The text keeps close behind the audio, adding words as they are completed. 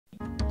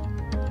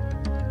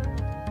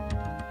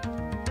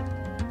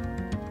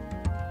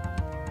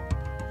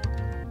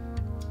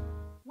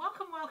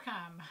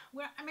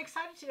I'm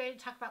excited today to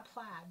talk about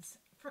plaids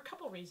for a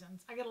couple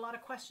reasons. I get a lot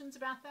of questions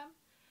about them,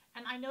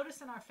 and I notice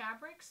in our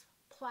fabrics,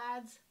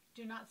 plaids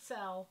do not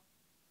sell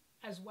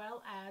as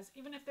well as,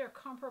 even if they're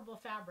comparable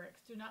fabrics,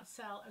 do not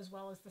sell as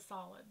well as the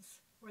solids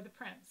or the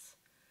prints.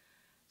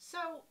 So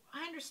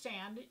I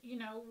understand,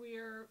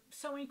 we're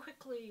sewing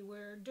quickly,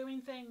 we're doing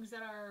things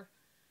that are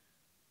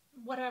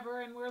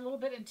whatever, and we're a little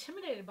bit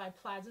intimidated by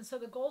plaids. And so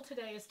the goal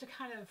today is to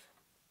kind of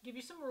give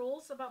you some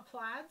rules about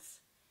plaids.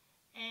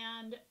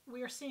 And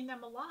we are seeing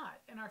them a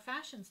lot in our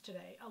fashions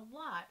today, a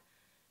lot.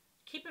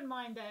 Keep in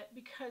mind that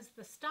because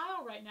the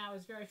style right now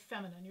is very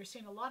feminine, you're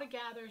seeing a lot of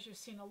gathers, you're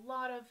seeing a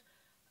lot of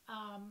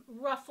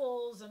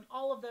ruffles and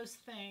all of those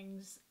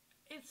things.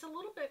 It's a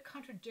little bit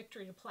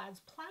contradictory to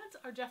plaids. Plaids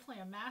are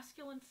definitely a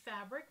masculine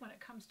fabric when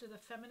it comes to the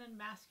feminine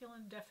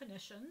masculine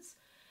definitions.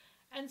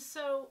 And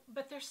so,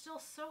 but they're still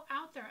so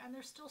out there, and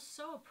they're still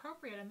so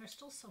appropriate, and they're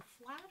still so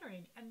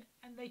flattering, and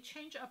they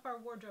change up our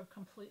wardrobe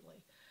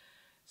completely.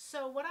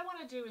 So what I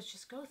want to do is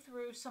just go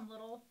through some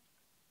little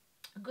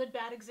good,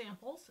 bad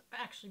examples,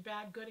 actually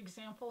bad, good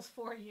examples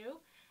for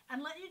you,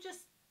 and let you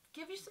just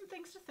give you some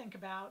things to think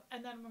about,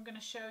 and then we're going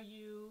to show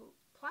you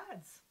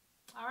plaids.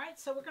 All right,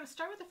 so we're going to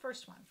start with the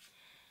first one.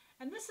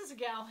 And this is a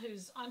gal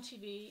who's on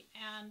TV,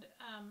 and,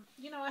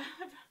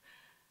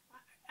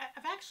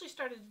 I've actually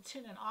started to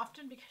tune in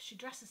often because she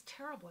dresses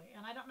terribly,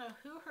 and I don't know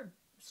who her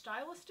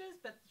stylist is,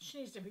 but she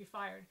needs to be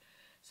fired.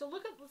 So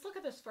let's look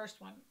at this first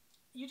one.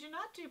 You do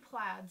not do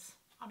plaids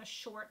on a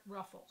short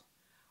ruffle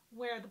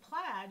where the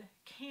plaid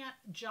can't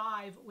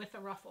jive with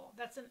the ruffle.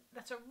 That's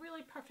a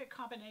really perfect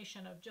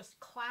combination of just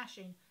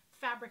clashing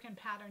fabric and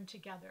pattern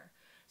together.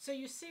 So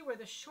you see where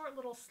the short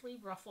little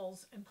sleeve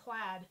ruffles in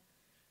plaid,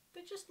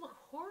 they just look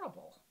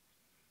horrible.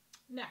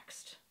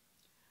 Next,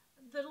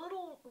 the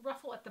little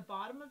ruffle at the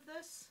bottom of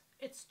this,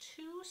 it's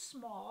too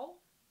small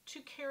to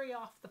carry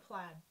off the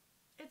plaid.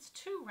 It's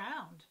too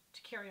round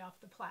to carry off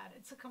the plaid.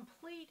 It's a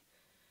complete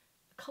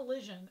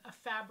collision of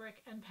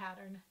fabric and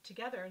pattern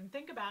together. And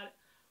think about it,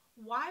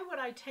 why would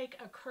I take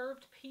a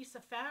curved piece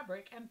of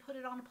fabric and put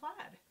it on a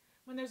plaid?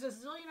 When there's a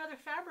zillion other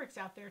fabrics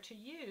out there to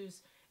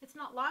use, it's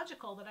not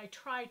logical that I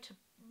try to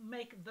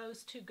make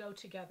those two go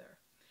together.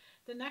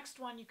 The next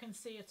one, you can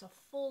see it's a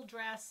full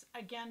dress,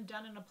 again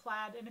done in a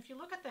plaid, and if you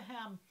look at the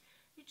hem,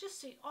 you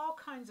just see all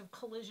kinds of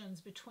collisions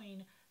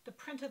between the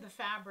print of the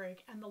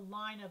fabric and the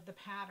line of the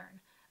pattern.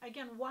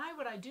 Again, why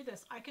would I do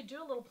this? I could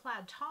do a little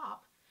plaid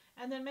top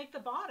and then make the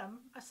bottom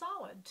a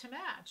solid to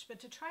match. But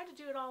to try to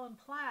do it all in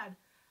plaid,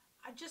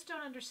 I just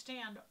don't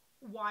understand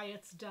why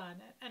it's done.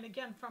 And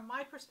again, from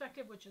my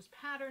perspective, which is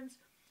patterns,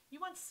 you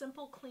want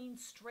simple, clean,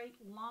 straight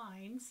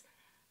lines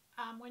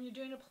when you're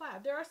doing a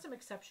plaid. There are some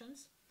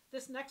exceptions.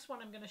 This next one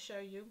I'm going to show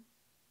you.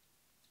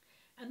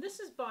 And this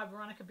is by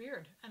Veronica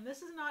Beard. And this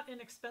is not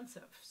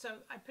inexpensive. So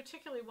I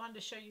particularly wanted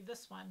to show you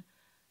this one.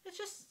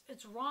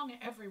 It's wrong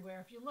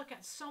everywhere. If you look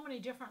at so many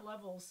different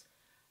levels,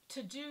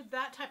 to do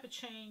that type of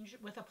change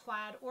with a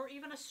plaid or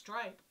even a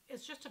stripe,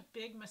 it's just a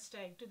big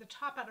mistake. Do the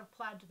top out of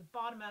plaid, do the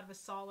bottom out of a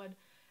solid,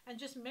 and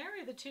just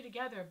marry the two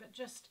together. But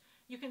just,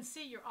 you can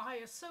see your eye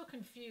is so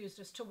confused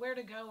as to where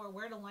to go or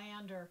where to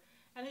land,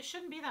 and it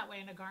shouldn't be that way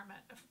in a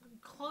garment.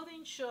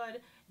 Clothing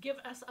should give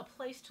us a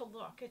place to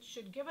look. It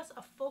should give us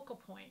a focal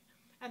point.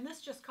 And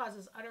this just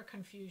causes utter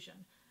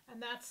confusion. And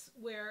that's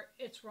where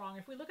it's wrong.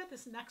 If we look at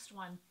this next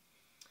one,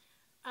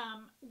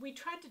 we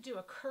tried to do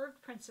a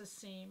curved princess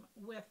seam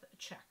with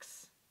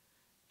checks.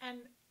 And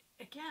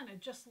again, it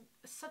just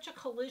such a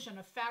collision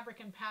of fabric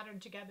and pattern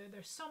together.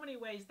 There's so many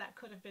ways that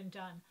could have been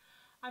done.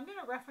 I'm going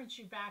to reference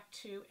you back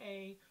to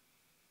a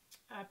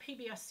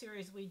PBS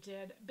series we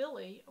did.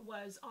 Billy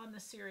was on the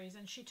series,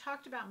 and she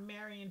talked about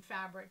marrying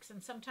fabrics.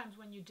 And sometimes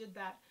when you did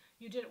that,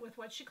 you did it with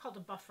what she called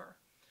a buffer.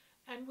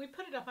 And we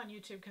put it up on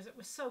YouTube because it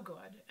was so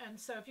good. And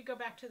so if you go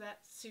back to that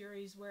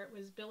series where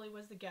Billy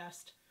was the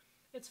guest,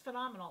 it's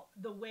phenomenal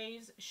the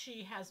ways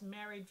she has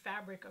married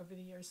fabric over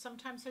the years.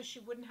 Sometimes so she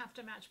wouldn't have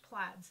to match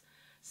plaids.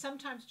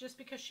 Sometimes just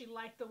because she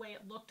liked the way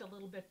it looked a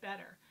little bit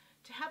better.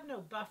 To have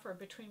no buffer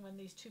between when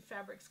these two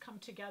fabrics come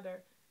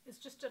together is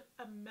just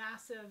a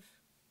massive,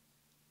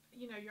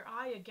 your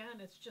eye, again,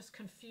 it's just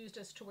confused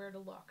as to where to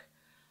look.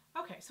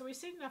 Okay, so we've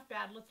seen enough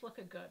bad. Let's look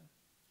at good.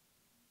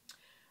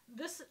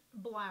 This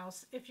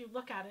blouse, if you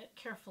look at it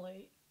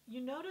carefully,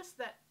 you notice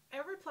that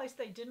every place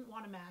they didn't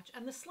want to match,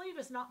 and the sleeve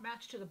is not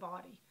matched to the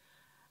body.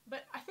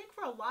 But I think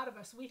for a lot of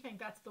us, we think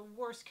that's the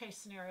worst case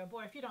scenario.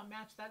 Boy, if you don't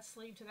match that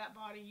sleeve to that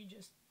body, you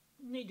just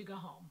need to go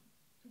home.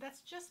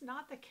 That's just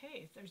not the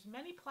case. There's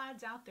many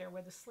plaids out there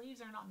where the sleeves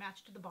are not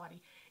matched to the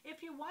body.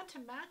 If you want to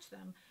match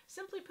them,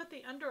 simply put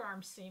the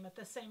underarm seam at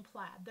the same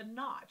plaid, the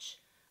notch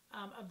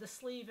of the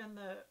sleeve and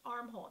the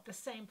armhole at the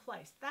same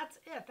place. That's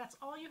it. That's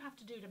all you have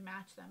to do to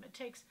match them. It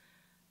takes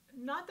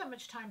not that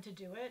much time to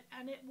do it,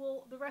 and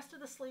the rest of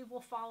the sleeve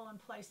will fall in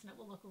place and it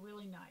will look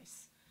really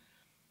nice.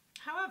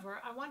 However,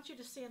 I want you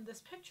to see in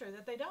this picture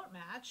that they don't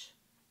match,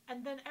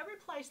 and then every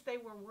place they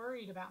were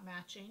worried about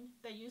matching,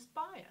 they used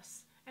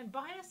bias. And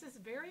bias is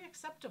very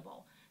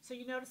acceptable. So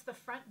you notice the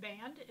front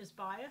band is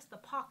bias, the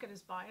pocket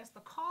is bias, the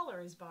collar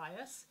is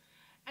bias,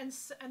 and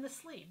the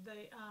sleeve,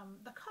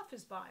 the cuff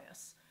is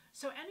bias.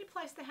 So any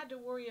place they had to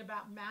worry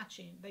about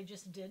matching, they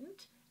just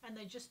didn't, and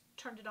they just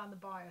turned it on the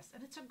bias.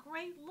 And it's a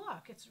great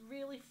look. It's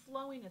really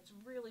flowing. It's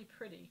really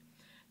pretty.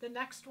 The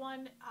next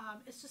one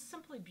is just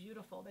simply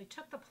beautiful. They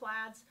took the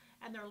plaids,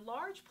 and they're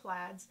large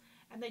plaids,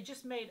 and they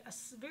just made a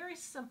very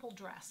simple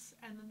dress.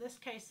 And in this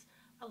case,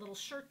 a little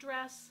shirt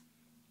dress.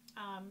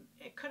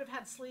 It could have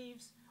had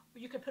sleeves.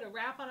 You could put a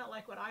wrap on it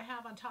like what I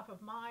have on top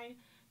of mine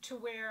to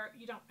where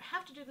you don't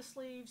have to do the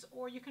sleeves,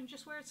 or you can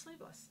just wear it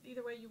sleeveless.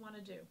 Either way you want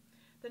to do.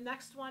 The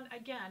next one,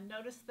 again,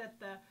 notice that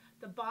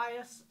the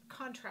bias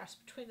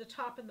contrast between the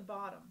top and the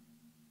bottom.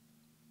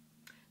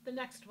 The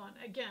next one,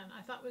 again,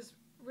 I thought was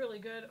really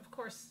good. Of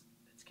course,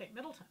 it's Kate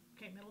Middleton.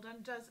 Kate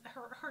Middleton does,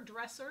 her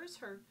dressers,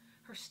 her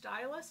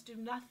stylists do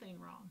nothing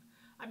wrong.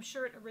 I'm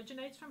sure it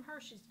originates from her.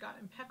 She's got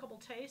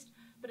impeccable taste,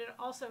 but it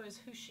also is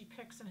who she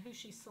picks and who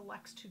she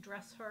selects to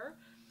dress her.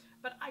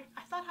 But I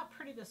thought how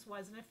pretty this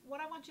was, and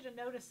what I want you to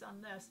notice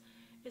on this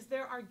is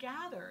there are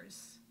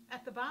gathers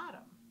at the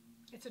bottom.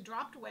 It's a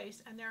dropped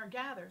waist, and there are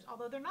gathers.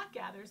 Although they're not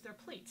gathers, they're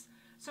pleats.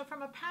 So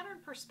from a pattern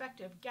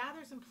perspective,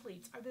 gathers and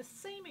pleats are the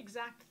same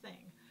exact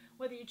thing.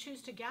 Whether you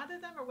choose to gather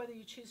them or whether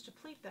you choose to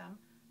pleat them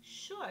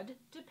should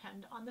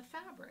depend on the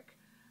fabric.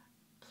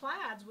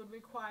 Plaids would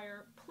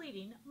require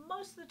pleating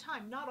most of the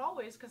time, not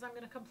always, because I'm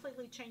going to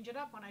completely change it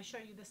up when I show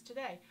you this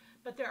today.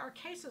 But there are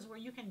cases where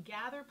you can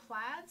gather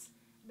plaids,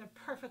 and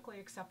they're perfectly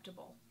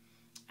acceptable.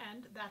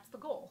 And that's the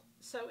goal.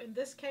 So in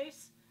this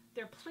case,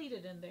 they're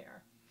pleated in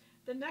there.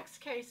 The next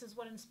case is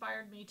what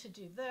inspired me to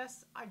do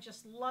this. I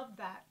just love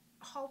that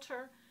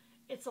halter.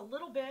 It's a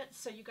little bit,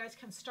 so you guys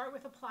can start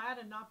with a plaid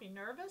and not be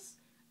nervous.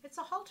 It's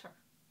a halter.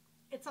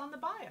 It's on the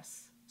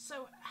bias.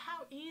 So how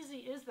easy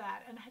is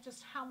that, and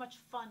just how much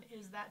fun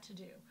is that to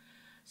do?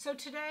 So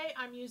today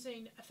I'm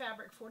using a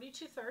fabric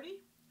 4230.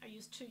 I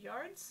used 2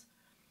 yards.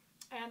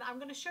 And I'm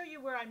going to show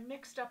you where I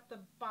mixed up the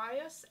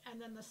bias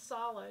and then the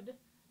solid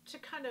to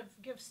kind of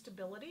give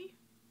stability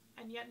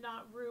and yet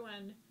not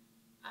ruin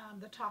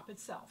the top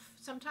itself.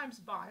 Sometimes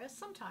bias,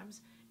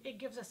 sometimes it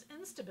gives us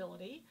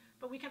instability,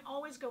 but we can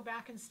always go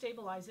back and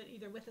stabilize it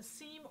either with a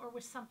seam or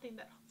with something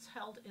that's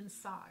held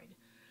inside.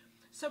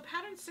 So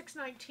pattern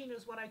 619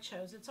 is what I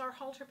chose. It's our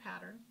halter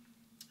pattern,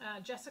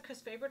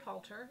 Jessica's favorite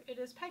halter. It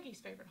is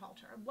Peggy's favorite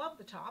halter. I love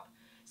the top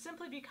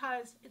simply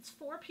because it's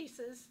 4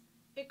 pieces.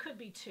 It could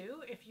be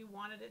 2 if you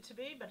wanted it to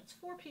be, but it's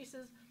 4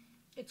 pieces.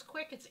 It's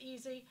quick, it's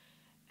easy.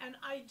 And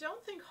I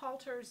don't think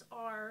halters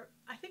are,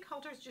 I think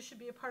halters just should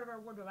be a part of our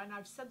wardrobe. And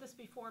I've said this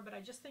before, but I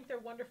just think they're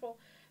wonderful.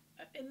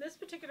 In this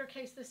particular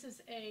case, this is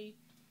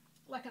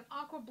like an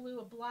aqua blue,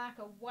 a black,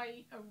 a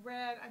white, a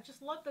red. I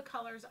just love the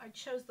colors. I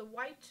chose the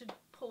white to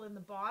pull in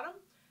the bottom.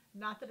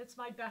 Not that it's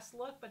my best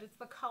look, but it's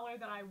the color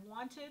that I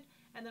wanted,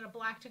 and then a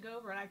black to go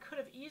over it. I could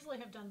have easily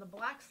have done the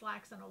black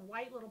slacks and a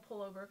white little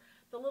pullover.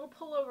 The little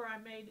pullover I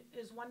made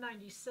is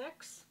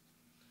 $196.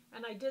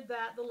 And I did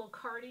that, the little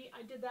Cardy,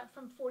 I did that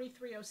from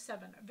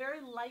 4307. A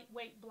very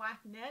lightweight black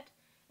knit,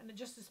 and it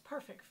just is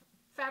perfect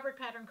fabric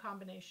pattern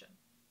combination.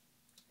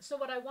 So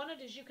what I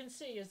wanted, as you can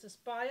see, is this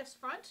bias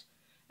front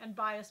and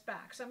bias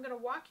back. So I'm going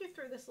to walk you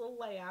through this little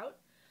layout.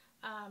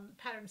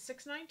 Pattern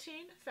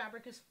 619,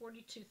 fabric is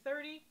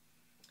 4230,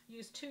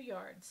 use 2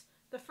 yards.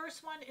 The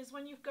first one is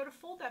when you go to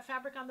fold that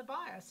fabric on the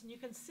bias, and you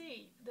can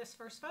see this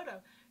first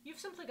photo. You've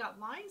simply got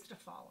lines to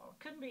follow.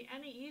 It couldn't be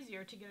any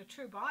easier to get a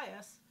true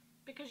bias,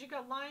 because you've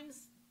got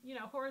lines, you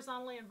know,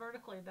 horizontally and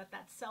vertically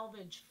that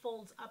selvage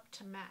folds up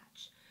to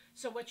match.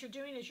 So what you're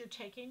doing is you're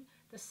taking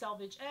the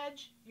selvage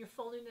edge, you're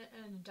folding it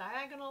in a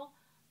diagonal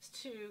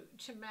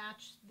to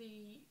match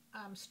the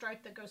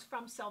stripe that goes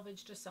from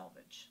selvage to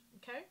selvage,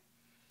 okay?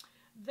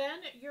 Then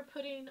you're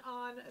putting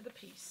on the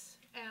piece,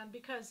 and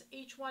because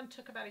each one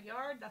took about 1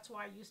 yard, that's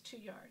why I used 2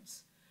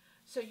 yards.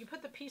 So you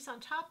put the piece on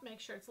top, make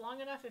sure it's long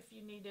enough. If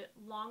you need it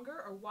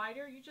longer or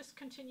wider, you just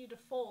continue to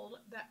fold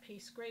that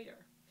piece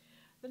greater.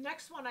 The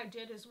next one I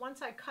did is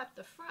once I cut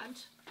the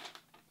front,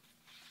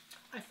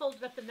 I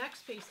folded up the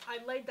next piece.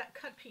 I laid that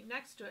cut piece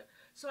next to it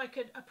so I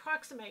could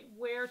approximate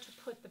where to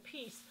put the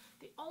piece.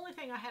 The only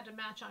thing I had to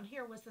match on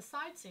here was the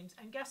side seams.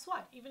 And guess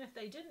what? Even if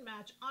they didn't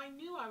match, I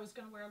knew I was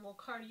going to wear a little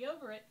Cardy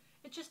over it.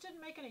 It just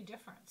didn't make any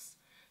difference.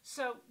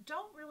 So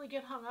don't really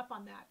get hung up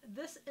on that.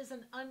 This is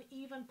an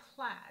uneven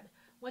plaid.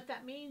 What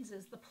that means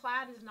is the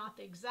plaid is not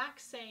the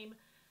exact same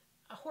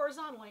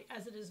horizontally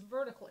as it is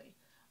vertically.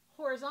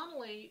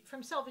 Horizontally,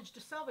 from selvage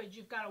to selvage,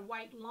 you've got a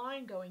white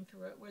line going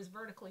through it, whereas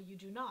vertically you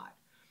do not.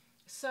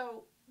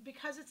 So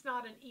because it's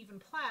not an even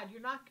plaid,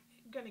 you're not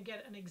going to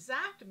get an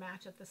exact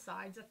match at the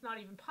sides. That's not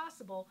even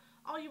possible.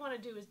 All you want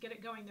to do is get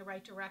it going the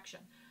right direction.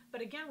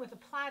 But again, with a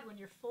plaid, when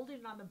you're folding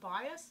it on the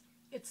bias,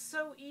 it's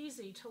so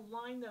easy to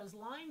line those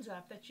lines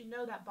up that you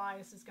know that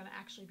bias is going to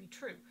actually be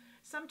true.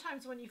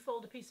 Sometimes when you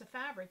fold a piece of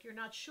fabric, you're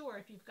not sure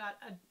if you've got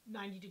a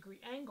 90-degree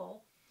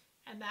angle,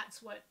 and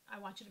that's what I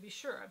want you to be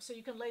sure of. So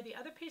you can lay the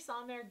other piece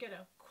on there, get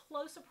a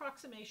close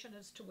approximation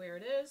as to where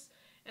it is,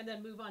 and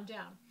then move on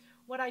down.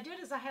 What I did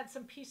is I had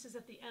some pieces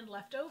at the end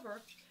left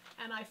over,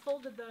 and I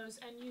folded those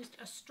and used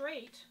a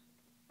straight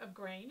of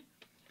grain,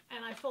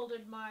 and I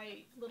folded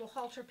my little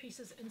halter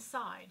pieces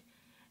inside.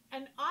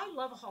 And I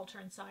love a halter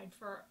inside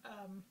for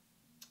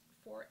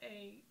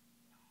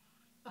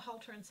a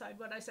halter inside.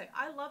 What I say?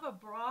 I love a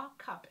bra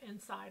cup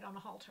inside on a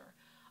halter.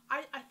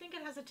 I think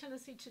it has a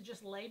tendency to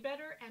just lay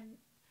better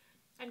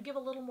and give a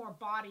little more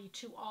body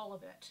to all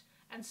of it.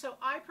 And so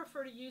I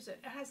prefer to use it.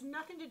 It has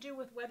nothing to do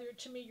with whether,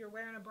 to me, you're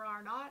wearing a bra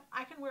or not.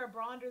 I can wear a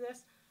bra under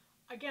this.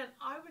 Again,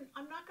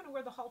 I'm not going to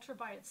wear the halter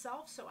by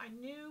itself, so I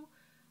knew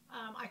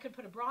I could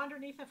put a bra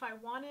underneath if I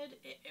wanted.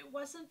 It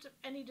wasn't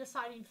any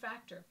deciding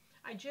factor.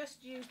 I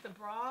just used the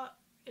bra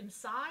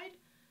inside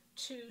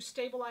to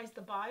stabilize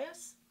the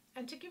bias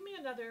and to give me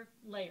another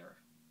layer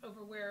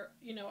over where,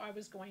 you know, I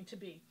was going to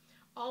be.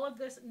 All of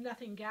this,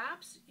 nothing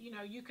gaps. You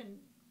know, you can,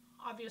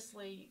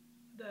 obviously,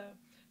 the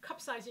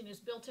cup sizing is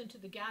built into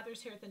the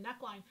gathers here at the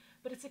neckline,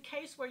 but it's a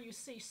case where you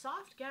see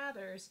soft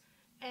gathers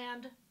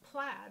and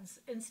plaids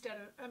instead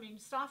of,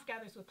 soft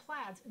gathers with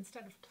plaids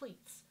instead of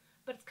pleats.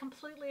 But it's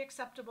completely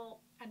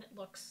acceptable and it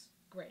looks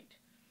great.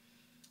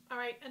 All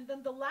right, and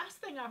then the last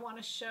thing I want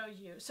to show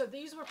you, so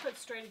these were put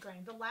straight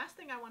grain. The last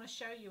thing I want to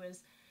show you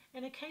is,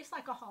 in a case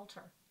like a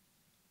halter,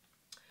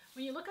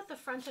 when you look at the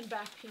front and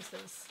back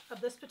pieces of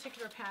this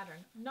particular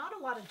pattern, not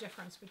a lot of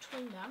difference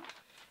between them,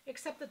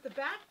 except that the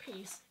back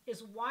piece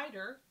is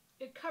wider.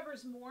 It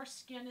covers more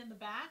skin in the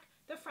back.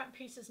 The front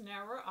piece is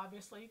narrower,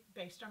 obviously,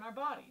 based on our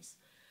bodies.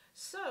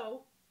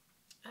 So,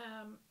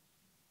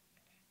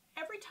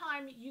 every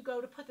time you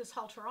go to put this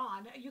halter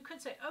on, you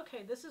could say,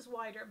 okay, this is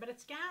wider, but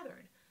it's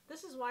gathered.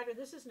 This is wider,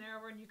 this is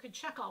narrower, and you could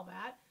check all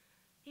that.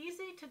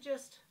 Easy to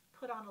just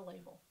put on a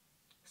label.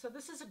 So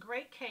this is a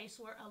great case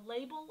where a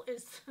label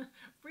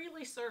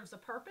really serves a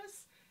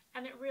purpose,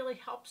 and it really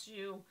helps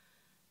you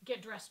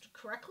get dressed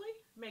correctly,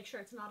 make sure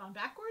it's not on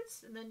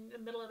backwards, and then in the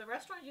middle of the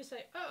restaurant you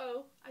say,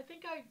 uh-oh, I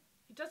think it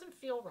doesn't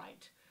feel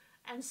right.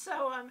 And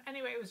so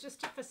anyway, it was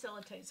just to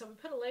facilitate. So we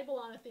put a label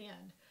on at the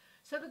end.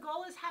 So the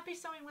goal is happy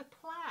sewing with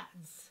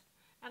plaids.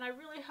 And I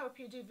really hope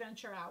you do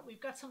venture out. We've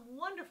got some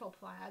wonderful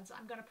plaids.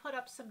 I'm going to put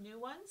up some new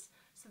ones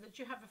so that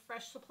you have a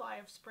fresh supply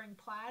of spring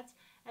plaids.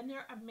 And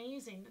they're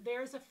amazing.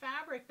 There's a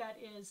fabric that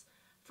is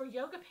for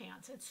yoga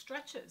pants. It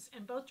stretches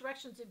in both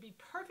directions. It'd be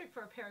perfect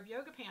for a pair of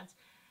yoga pants.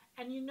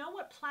 And you know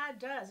what plaid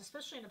does,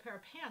 especially in a pair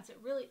of pants, it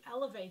really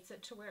elevates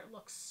it to where it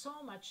looks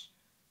so much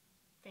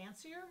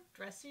fancier,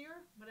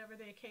 dressier, whatever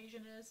the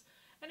occasion is.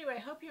 Anyway, I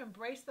hope you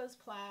embrace those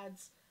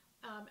plaids.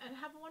 And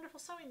have a wonderful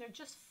sewing. They're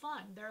just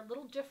fun. They're a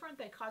little different.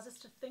 They cause us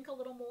to think a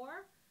little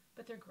more,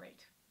 but they're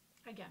great.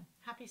 Again,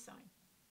 happy sewing.